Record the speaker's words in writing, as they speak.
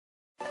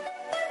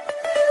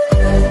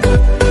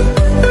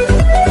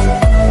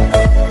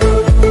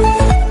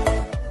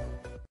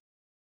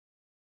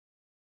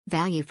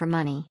Value for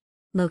money.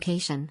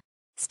 Location.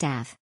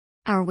 Staff.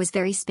 Our was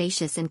very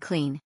spacious and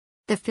clean.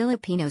 The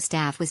Filipino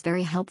staff was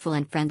very helpful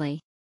and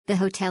friendly. The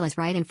hotel is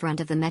right in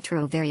front of the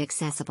metro, very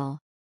accessible.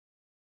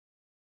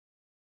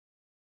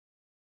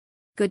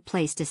 Good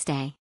place to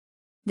stay.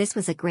 This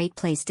was a great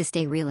place to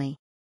stay really.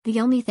 The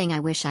only thing I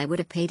wish I would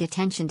have paid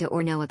attention to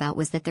or know about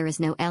was that there is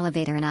no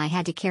elevator and I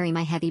had to carry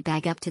my heavy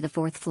bag up to the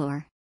 4th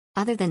floor.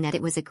 Other than that,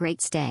 it was a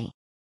great stay.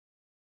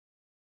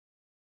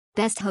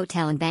 Best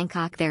hotel in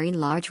Bangkok. Very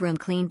large room,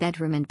 clean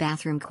bedroom and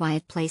bathroom,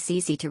 quiet place,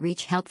 easy to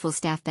reach, helpful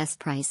staff, best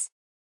price.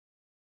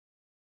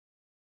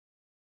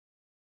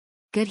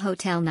 Good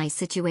hotel, nice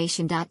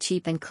situation.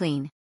 Cheap and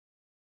clean.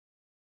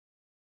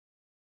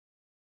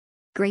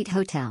 Great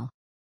hotel.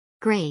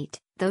 Great,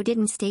 though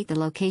didn't state the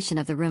location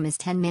of the room is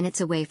 10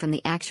 minutes away from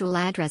the actual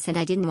address and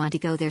I didn't want to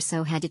go there,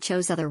 so had to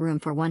chose other room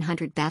for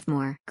 100 baht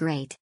more.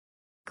 Great.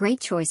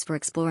 Great choice for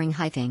exploring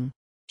hiking.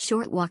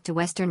 Short walk to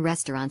Western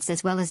restaurants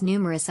as well as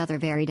numerous other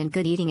varied and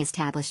good eating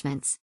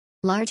establishments.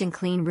 Large and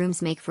clean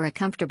rooms make for a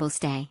comfortable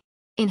stay.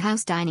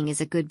 In-house dining is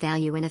a good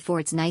value and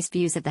affords nice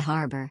views of the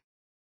harbor.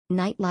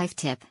 Nightlife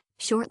tip.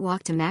 Short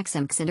walk to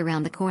Maximx and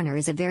around the corner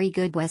is a very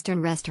good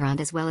Western restaurant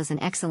as well as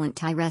an excellent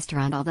Thai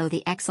restaurant, although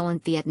the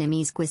excellent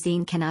Vietnamese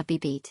cuisine cannot be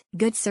beat.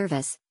 Good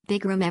service,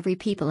 big room, every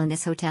people in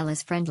this hotel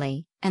is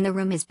friendly, and the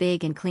room is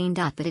big and cleaned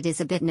up, but it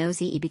is a bit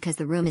nosy because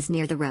the room is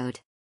near the road.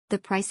 The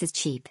price is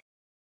cheap.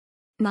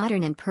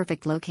 Modern and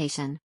perfect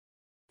location.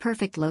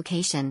 Perfect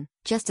location,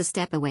 just a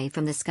step away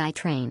from the Sky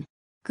Train.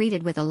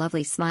 Greeted with a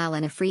lovely smile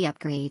and a free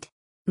upgrade.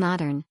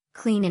 Modern,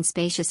 clean and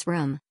spacious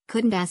room,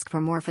 couldn't ask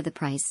for more for the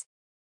price.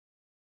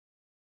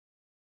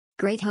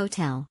 Great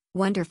hotel,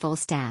 wonderful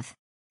staff.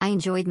 I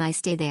enjoyed my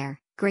stay there,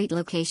 great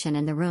location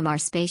and the room are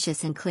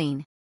spacious and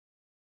clean.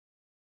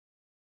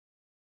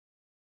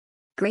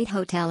 Great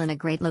hotel and a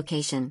great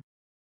location.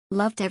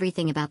 Loved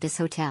everything about this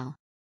hotel.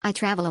 I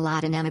travel a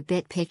lot and am a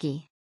bit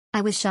picky. I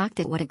was shocked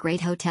at what a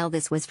great hotel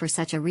this was for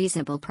such a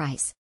reasonable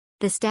price.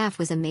 The staff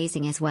was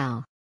amazing as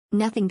well.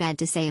 Nothing bad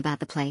to say about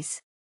the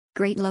place.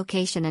 Great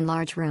location and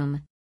large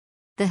room.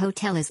 The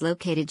hotel is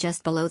located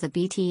just below the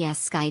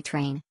BTS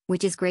SkyTrain,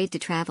 which is great to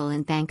travel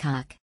in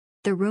Bangkok.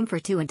 The room for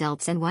 2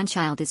 adults and 1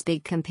 child is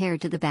big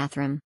compared to the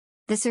bathroom.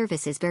 The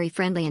service is very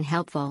friendly and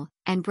helpful,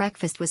 and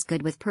breakfast was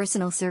good with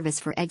personal service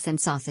for eggs and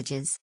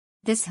sausages.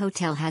 This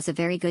hotel has a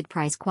very good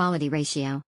price-quality ratio.